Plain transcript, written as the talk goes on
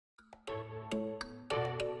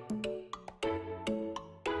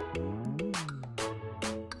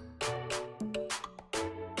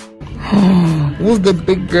Who's the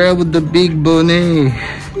big girl with the big bonnet?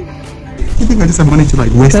 You think I just have money to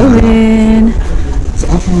like waste out? So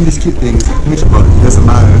I found these cute things, which but it doesn't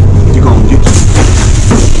matter. You go on YouTube.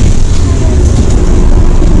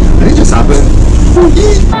 And it just happened.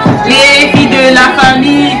 Les filles de la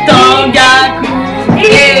famille Tangaku.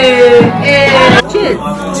 Cheers.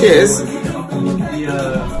 Cheers.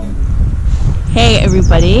 Hey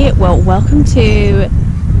everybody, well welcome to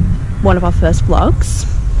one of our first vlogs.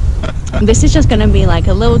 This is just going to be like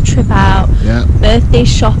a little trip out, birthday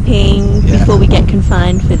shopping before we get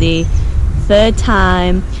confined for the third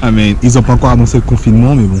time. I mean, ils ont pas encore annoncé le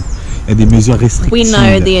confinement, mais bon, il y a des mesures restrictives. We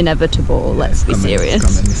know the inevitable, let's be serious.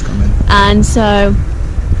 It's coming. And so,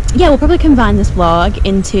 yeah, we'll probably combine this vlog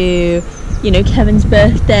into, you know, Kevin's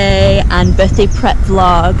birthday and birthday prep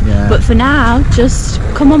vlog. Yeah. But for now, just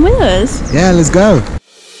come on with us. Yeah, let's go.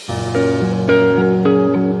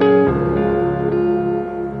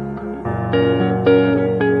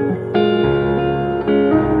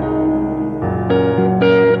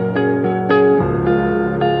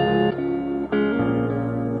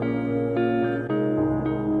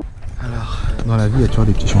 Dans la vie, il y a toujours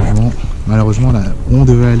des petits changements. Malheureusement, là où on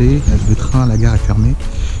devait aller, le train, la gare est fermée.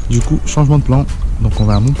 Du coup, changement de plan. Donc on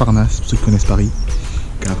va à Montparnasse, pour ceux qui connaissent Paris.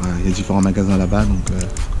 Car il y a différents magasins là-bas, donc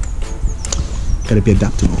gotta be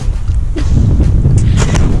adaptable.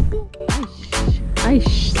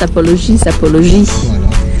 Sapologie. Voilà.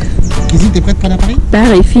 Kizzy, t'es prête pour aller à Paris?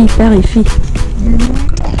 Père et fille.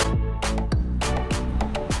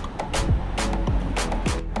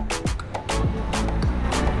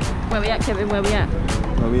 Where we at, Kevin? Where we at?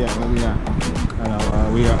 Alors,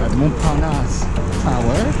 we are at Montparnasse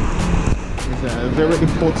Tower. It's a very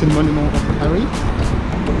important monument of Paris.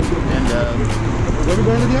 And where are we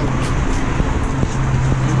going, Lydia?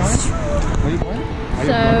 Where are you going?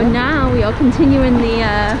 So now we are continuing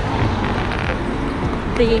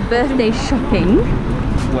the birthday shopping.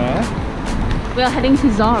 Where? We are heading to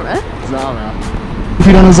Zara. Zara. If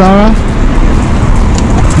you don't know Zara,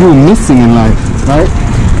 you're missing in life, right?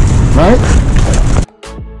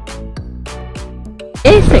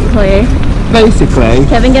 Basically,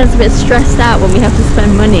 Kevin gets a bit stressed out when we have to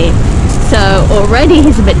spend money. So already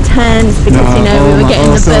he's a bit tense because we were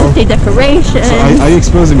getting the birthday decorations. So are you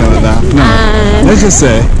exposing me like that? No. Let's just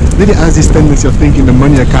say, Lydia has this tendency of thinking the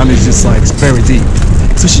money account is just like very deep.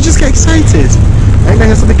 So she just gets excited.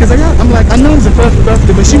 Because I'm like, I know it's the first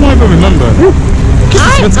birthday, but she won't even remember.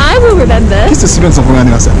 I will remember. Kiss the students of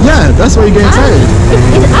anniversary. Yeah, that's why you get excited.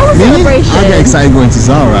 It's our celebration. I get excited going to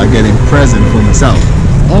Zara, getting a present for myself.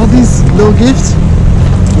 All these little gifts,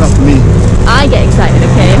 not for me. I get excited,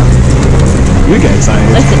 okay? You get excited.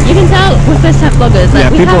 Listen, you can tell we're first-time vloggers.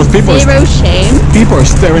 Like, we have zero shame. People are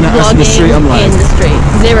staring at us in the street. I'm like, in the street,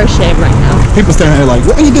 zero shame right now. People staring at her like,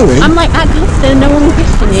 what are you doing? I'm like, at Costa, no one will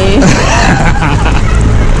question you.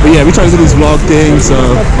 But yeah, we try to do this vlog thing, so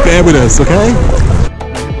bear with us, okay?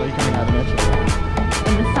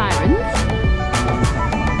 And the sirens.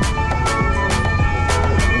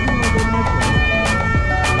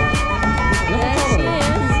 There she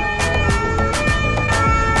is.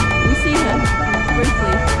 We see her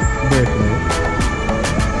briefly.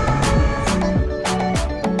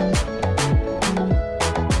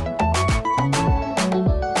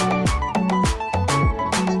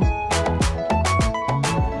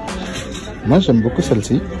 Moi j'aime beaucoup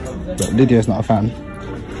celle-ci, but Lydia is not a fan.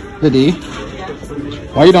 Lydia,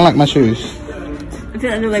 why you don't like my shoes? I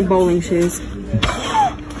feel like they're like bowling shoes.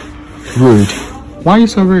 Rude. Why are you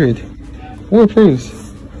so rude? Who approves?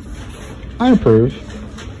 I approve.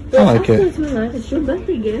 I like it. It's your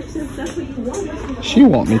birthday gift, so if that's what you want. She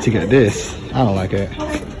want me to get this. I don't like it.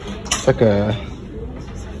 It's like a...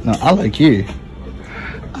 No, I like you.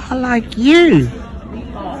 I like you.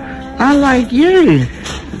 I like you.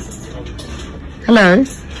 Hello.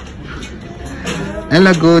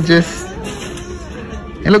 Hello, gorgeous.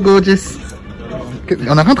 Hello, gorgeous.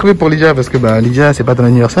 On a rien trouvé pour Lydia parce que Lydia, c'est pas ton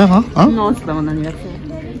anniversaire, hein? Non, c'est pas mon anniversaire.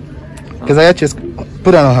 Kazaya, just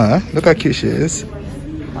put that on her. Look how cute she is.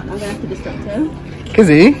 I'm gonna have to distract her.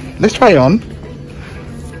 Kizzy, let's try it on.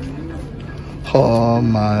 Oh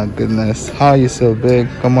my goodness, how are you so big?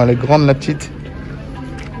 Comment elle est grande la petite.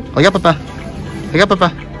 Regarde papa. Regarde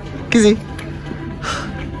papa. Kizzy.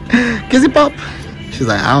 Kizzy pop. She's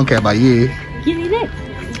like, I don't care about you. Kizzy look.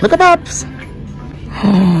 Look at Pops.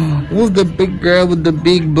 Who's the big girl with the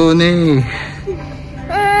big bonnet?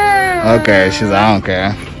 Okay, she's like, I don't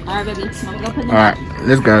care. Alright baby, wanna go put them Alright,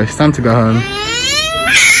 let's go. It's time to go home.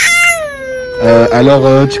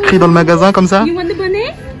 Alors, tu cries dans le magasin comme ça? You want the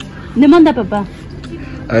bonnet? Demande à papa.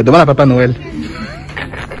 Demande à Papa Noël.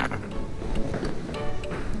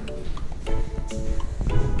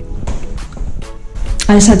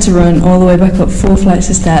 I just had to run all the way back up 4 flights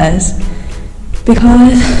of stairs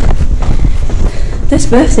because this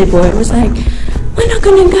birthday boy was like, we're not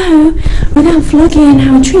gonna go without vlogging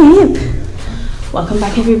our trip. Welcome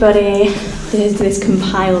back everybody. This is this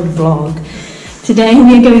compiled vlog. Today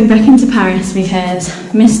we are going back into Paris because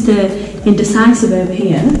Mr. Indecisive over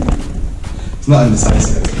here, it's not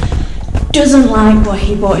indecisive, doesn't like what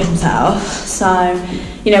he bought himself. So,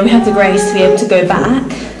 you know, we have the grace to be able to go back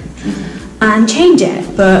and change it,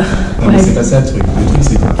 but... Non mais c'est pas ça le truc. Le truc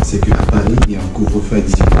c'est qu'à Paris, il y a un couvre-feu à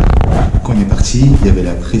 18h. Quand on est parti, il y avait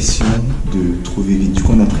la pression de trouver vite. Du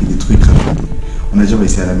coup, on a pris des trucs rapides. On a dit on va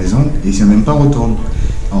essayer à la maison, et si on n'aime pas, on retourne.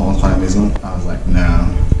 En rentrant à la maison, I was like, nah,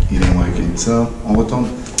 it ain't working. So, on retourne.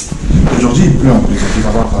 Aujourd'hui, il pleut en plus, donc il va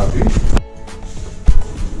avoir un parapluie.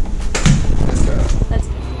 Let's go.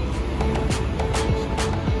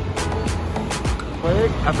 Vous voyez,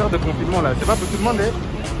 affaire de confinement là, c'est pas pour tout le monde, hein?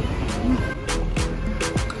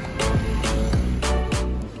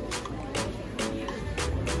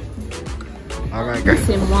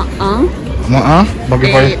 C'est -1. -1. Donc,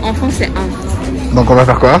 et enfant c'est 1. Donc on va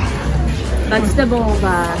faire quoi? Bah tout d'abord on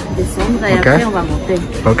va descendre et après on va monter.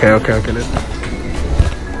 Ok, let's go.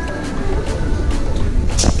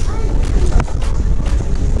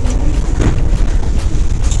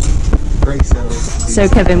 So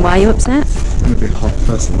Kevin, why are you upset? I'm a bit hot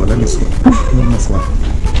first of all, let me sweat.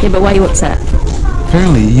 Yeah, but why are you upset?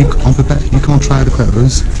 Apparently you can't try the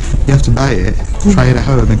clothes, you have to buy it, try it at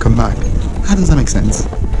home and come back. How does that make sense?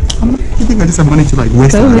 You think I just have money to like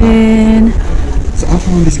waste time? So I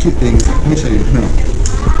found these cute things. Let me show you. No.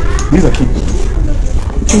 These are cute.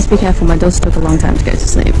 Please be careful, my dogs took a long time to go to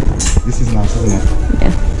sleep. This is nice, isn't it?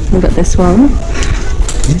 Yeah. We got this one.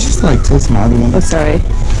 You just like toss my other one. Oh sorry.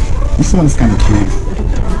 This one is kind of cute.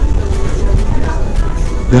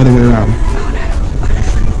 The other way around.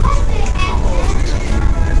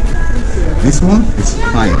 This one is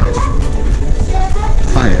fire.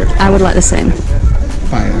 Fire. I would like the same.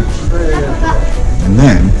 Fire. And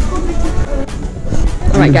then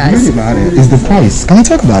alright guys. Really about it is the price. Can we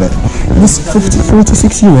talk about it? It's 54 to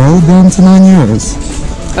 6 euro down to 9 euros.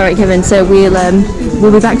 Alright Kevin, so we'll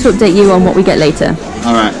be back to update you on what we get later.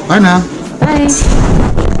 Alright, bye now. Bye.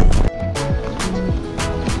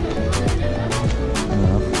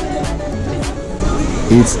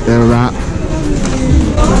 It's a wrap.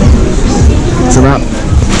 It's a wrap.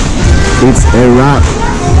 It's a wrap.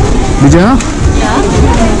 Lydia? Yeah.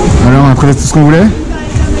 Alors, on a pris tout ce qu'on voulait?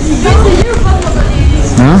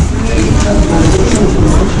 Hein?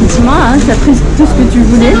 Dis-moi, hein, t'as pris tout ce que tu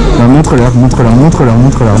voulais? Bah, montre-leur.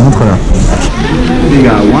 We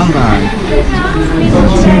got one bag. We got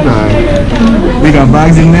 2 bags. We got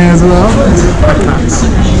bags in there as well.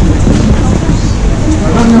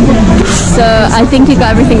 So I think you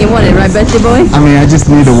got everything you wanted, right, birthday boy? I mean, I just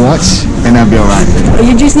need a watch and I'll be alright.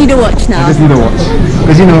 You just need a watch now? I just need a watch.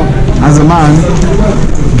 Because you know, as a man,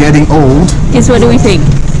 getting old... Guess what do we think?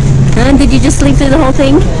 Huh? Did you just sleep through the whole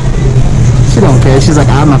thing? She don't care. She's like,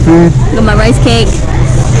 I have my food. Got my rice cake.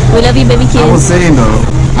 We love you, baby kids. I was saying though,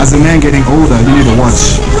 as a man getting older, you need a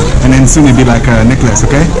watch. And then soon it'll be like a necklace,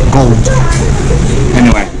 okay? Gold.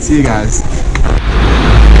 Anyway, see you guys.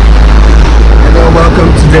 Hello,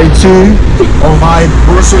 welcome to day 2 of my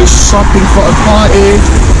grocery shopping for a party.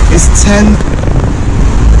 It's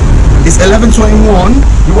 11:21.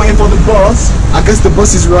 We're waiting for the bus. I guess the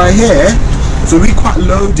bus is right here. So we quite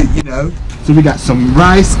loaded, you know. So we got some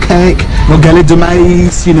rice cake, galette de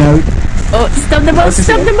maïs, you know. Oh, stop the bus,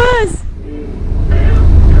 stop the bus!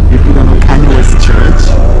 If you don't know Kanye West Church,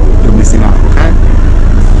 you're missing out, okay?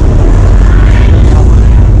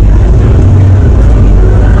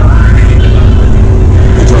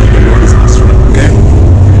 Enjoy the Lord's house, okay?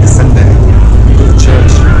 It's Sunday. Go to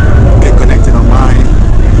church, get connected online.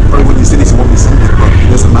 Probably when you say this, it won't be Sunday, but it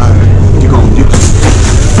doesn't matter. You go on YouTube.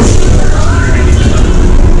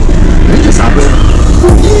 It just happened.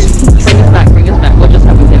 Bring us back, we'll just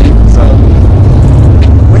have with him. So,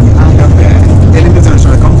 when you add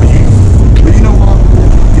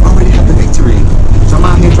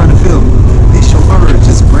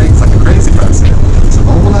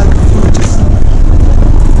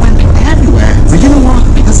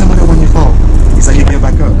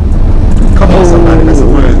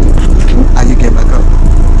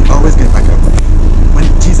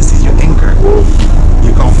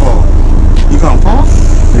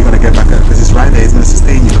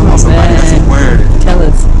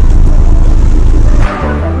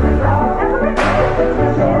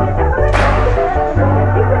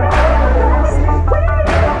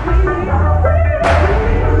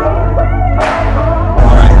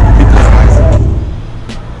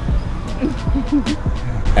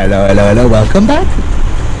hello, welcome back.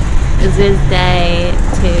 This is day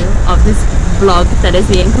 2 of this vlog that is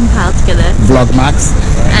being compiled together. Vlog Max.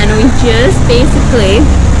 And we just basically...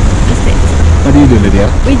 What do you do, Lydia?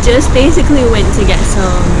 We just basically went to get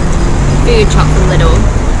some food shop from Lidl.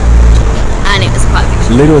 And it was quite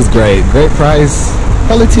big. Lidl is great. Great price.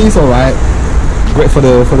 Quality is alright. Great for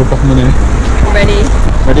the portemonnaie. Ready?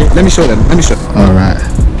 Ready? Let me show them. Let me show them. Alright.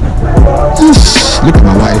 Look at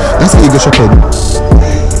my wife. That's how you go shopping.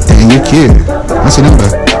 Dang, you're cute. What's your number?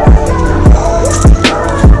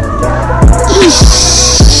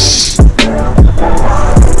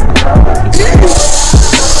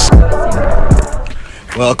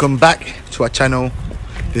 Welcome back to our channel.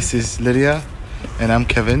 This is Lydia and I'm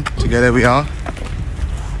Kevin. Together we are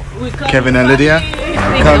Kevin and Lydia.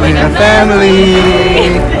 Coming a family.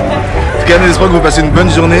 Kevin, j'espère que vous passez une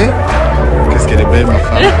bonne journée. Qu'est-ce qu'elle est belle, ma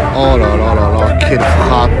femme. Oh là là là là, quelle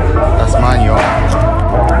frappe. That's mine, yo.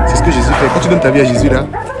 C'est ce que Jésus fait. Quand tu donnes ta vie à Jésus là.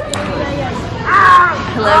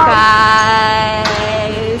 Hello guys.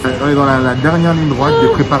 On est dans la dernière ligne droite des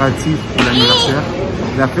préparatifs pour l'anniversaire.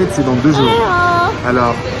 La fête c'est dans 2 jours.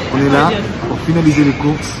 Alors, on est là pour finaliser les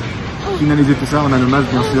courses, finaliser tout ça. On a le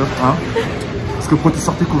masque bien sûr, hein. Parce que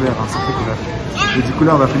sortez couvert, hein, sortez couvert. Et du coup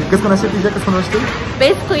là on va finir. Qu'est-ce qu'on achète déjà? Qu'est-ce qu'on a acheté?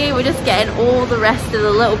 Basically we're just getting all the rest of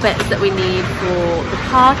the little bits that we need for the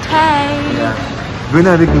party. Yeah. Venez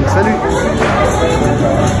avec nous, salut.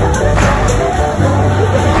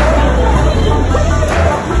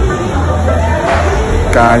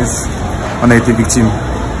 Guys, on a été victime.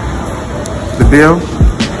 The bill.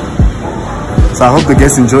 So I hope the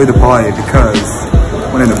guests enjoy the party because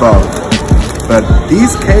we're in the bar. But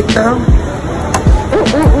these cake though,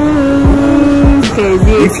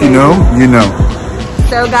 if you know, you know.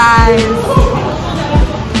 So guys,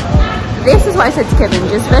 this is what I said to Kevin.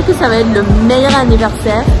 J'espère que ça va être le meilleur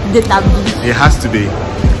anniversaire de ta vie. It has to be.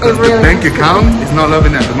 Because the really bank account is not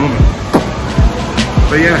loving at the moment.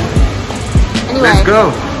 But yeah, Anyway. let's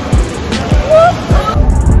go.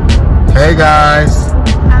 Hey guys.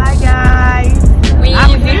 Oui,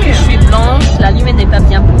 vu que je suis blanche, la lumière n'est pas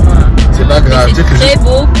bien pour moi. C'est pas grave. C'est très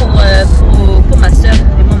beau pour ma soeur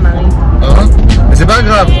et mon mari. Hein? Mais c'est pas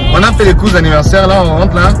grave. On a fait les coups d'anniversaire là, on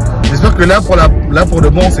rentre là. J'espère que là pour de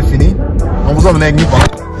bon c'est fini. On vous emmène avec nous pendant.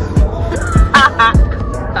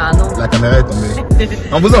 Pardon. La caméra est tombée.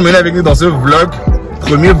 On vous emmène avec nous dans ce vlog,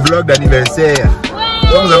 premier vlog d'anniversaire.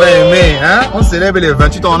 Comme vous avez aimé, hein? On célèbre les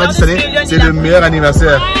 28 ans. On a dit c'est le meilleur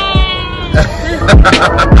anniversaire.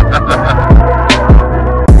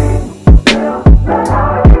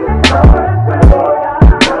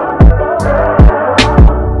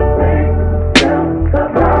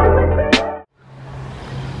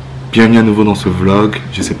 Bienvenue à nouveau dans ce vlog.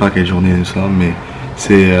 Je sais pas quelle journée nous sommes, mais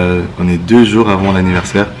c'est on est 2 jours avant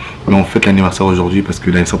l'anniversaire. Mais on fête l'anniversaire aujourd'hui parce que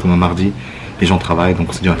l'anniversaire tombe un mardi. Les gens travaillent, donc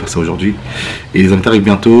on s'est dit on va faire ça aujourd'hui. Et les invités arrivent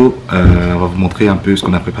bientôt. On va vous montrer un peu ce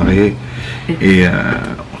qu'on a préparé. Et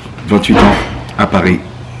 28 ans à Paris.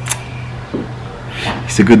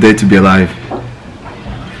 It's a good day to be alive.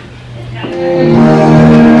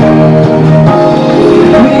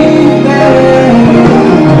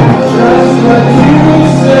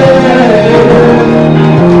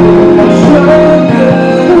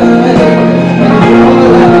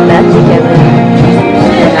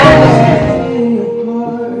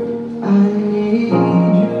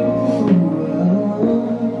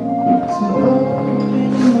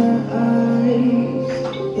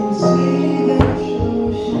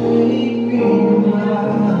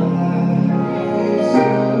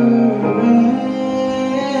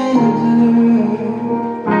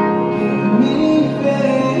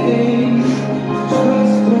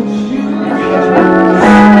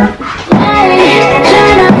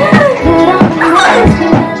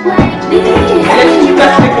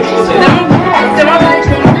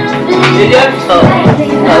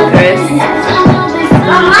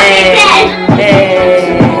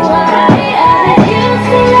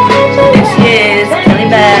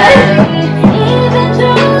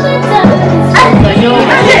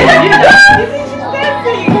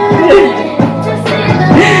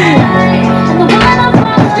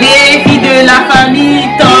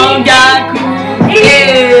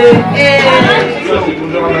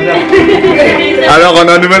 Alors on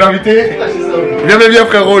a un nouvel invité. Viens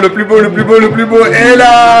frérot, le plus beau. Et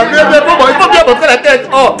là, viens, il faut bien montrer la tête.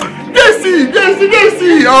 Oh, viens ici.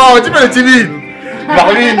 Oh, tu peux le timide.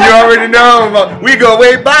 Marvin, you already know. We go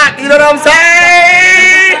way back, you know what I'm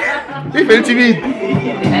saying? Il fait le timide.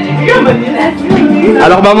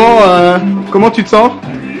 Alors maman, comment tu te sens?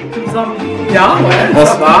 Je me sens bien, ouais,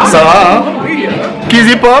 ça va. Ça va, hein? Oui.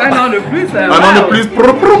 Kizzy Pop? Un an de plus. Un an de plus.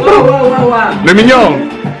 Le mignon.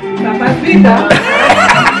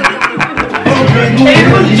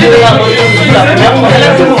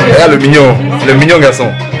 Regarde le mignon garçon.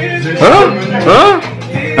 Hein?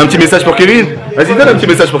 Un petit message pour Kevin. Vas-y, donne un petit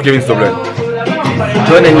message pour Kevin, s'il te plaît.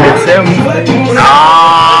 Bon anniversaire.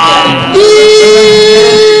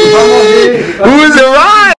 Who's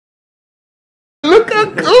right? Look how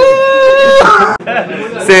cool!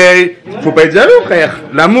 C'est... Faut pas être jaloux, frère.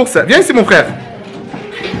 L'amour, ça... Viens ici, mon frère.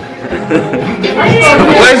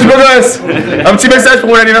 Ouais, je beau gosse. Un petit message pour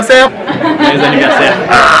mon anniversaire. Joyeux anniversaire.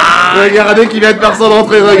 Regardez qui vient de faire son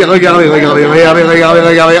entrée. Regardez. Oh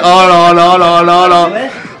là là là là là.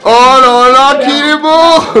 Oh là là, qu'il est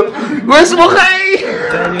beau. Wesh, mon rey.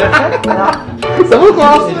 Ça va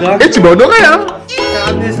quoi? Et tu m'as honoré, hein?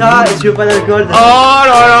 Ramenez ça et tu veux pas d'alcool. Oh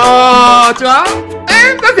là là. Tu vois?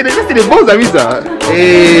 Ça c'est des bons amis, ça.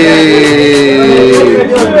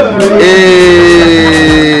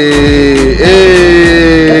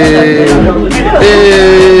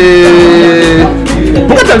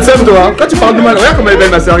 Pourquoi t'as le seum, toi? Quand tu parles du mal, regarde comme elle est belle,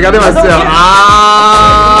 ma soeur. Regardez ma soeur.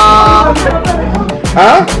 Ah.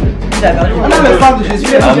 Hein?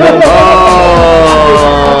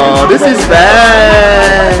 Oh, this is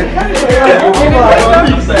bad.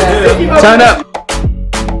 Turn up.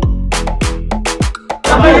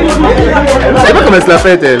 Je sais pas comment elle se la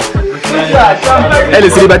fait, elle. Elle est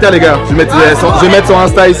célibataire, les gars. Je vais mettre son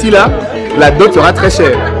Insta ici, là. La dot sera très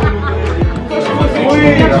chère.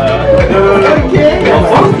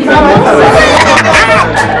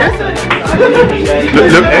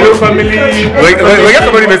 Regarde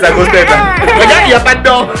comment il met sa grosse tête. Regarde, il n'y a pas de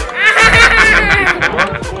dents.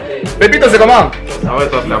 Pépito, c'est comment? Ah ouais,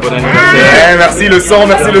 toi, frère, bon anniversaire. Merci le sang,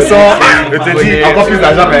 merci le sang. Je te dis, encore plus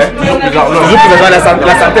d'argent, mais toujours plus d'argent, la santé.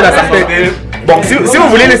 Bon, si vous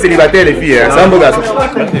voulez les célibataires, les filles, c'est un beau garçon.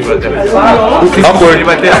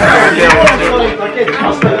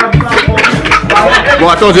 Bon,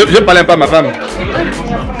 attends, je ne parle pas à ma femme.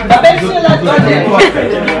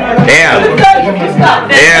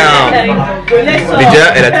 Lydia,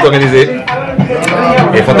 elle a tout organisé.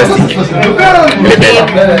 Elle est fantastique. Elle est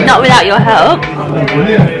belle. Not without your help.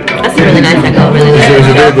 That's really nice. I got really nice.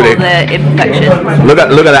 Je vais rigoler. The imperfections. Look at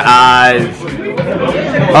the eyes.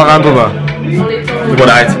 Oh, un peu bas. Bon, on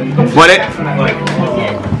arrête. Bon, allez.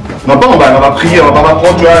 Non, pas en bas, on va prier, on va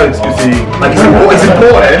prendre, tu vois, parce que c'est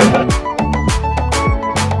pro, hein.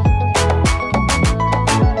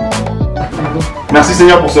 Merci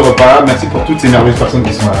Seigneur pour ce repas, merci pour toutes ces merveilleuses personnes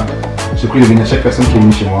qui sont là. J'ai pris de bénir chaque personne qui est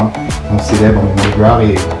venue chez moi. On célèbre, on met gloire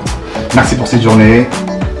et merci pour cette journée,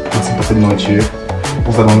 merci pour cette nourriture,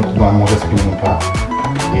 pour ça dont on va manger ce que nous n'avons pas.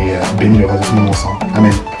 Et bénis le reste de tout le monde ensemble.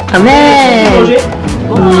 Amen. Amen.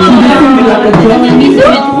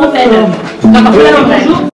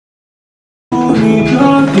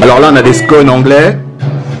 Alors là on a des scones anglais,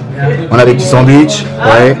 on a des petits sandwichs,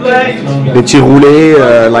 ouais, des petits roulés,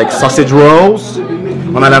 like sausage rolls,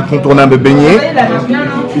 on a l'incontournable beignet.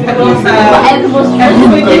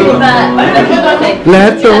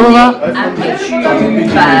 Leftover.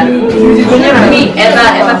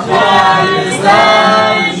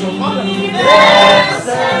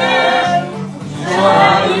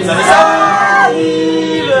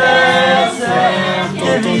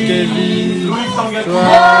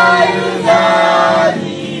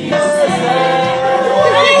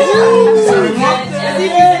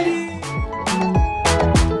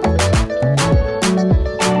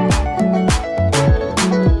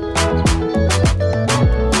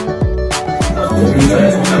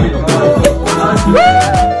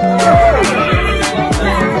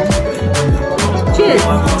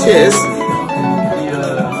 Cheers.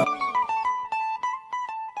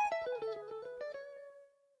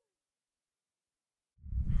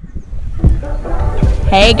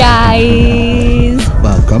 Hey guys!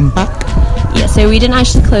 Welcome back. Yeah, so we didn't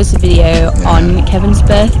actually close the video on Kevin's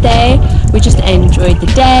birthday. We just enjoyed the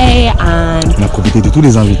day and... On a profité de tous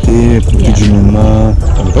les invités, profité du moment.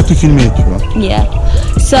 On n'a pas tout filmé, tu vois. Yeah.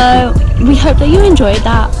 So we hope that you enjoyed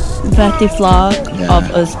that birthday vlog of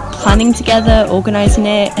us planning together, organising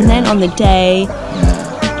it, and then on the day. It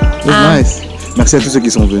was nice. Merci à tous ceux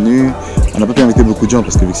qui sont venus. On n'a pas pu inviter beaucoup de gens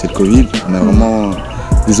parce que vu que c'est le Covid, on a vraiment...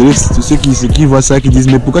 Désolé tous ceux qui voient ça, qui disent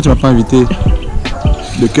mais pourquoi tu m'as pas invité?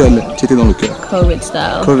 Le cœur, tu étais dans le cœur. Covid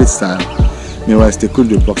style. Covid style. Mais ouais, c'était cool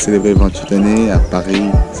de pouvoir célébrer 28 années à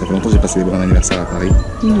Paris. Ça fait longtemps que j'ai pas célébré un anniversaire à Paris.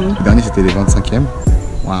 Le dernier c'était les 25e.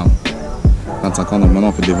 Waouh. 25 ans, donc maintenant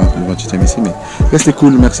on fait les 28e ici. Mais là c'était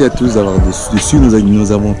cool, merci à tous d'avoir suivi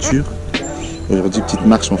nos aventures. Aujourd'hui, petite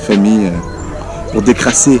marche en famille pour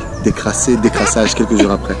décrassage quelques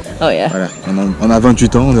jours après. Oh yeah. Voilà, on a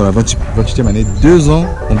 28 ans, on est dans la 28e année, 2 ans,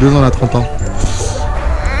 en 2 ans on a 30 ans.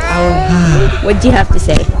 What do you have to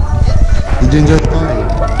say? Did you enjoy the party?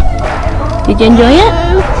 Did you enjoy it?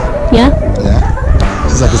 Yeah? Yeah.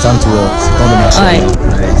 C'est ça que ça me tourne. C'est temps de marcher. Ouais.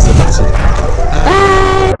 Allez, c'est parti.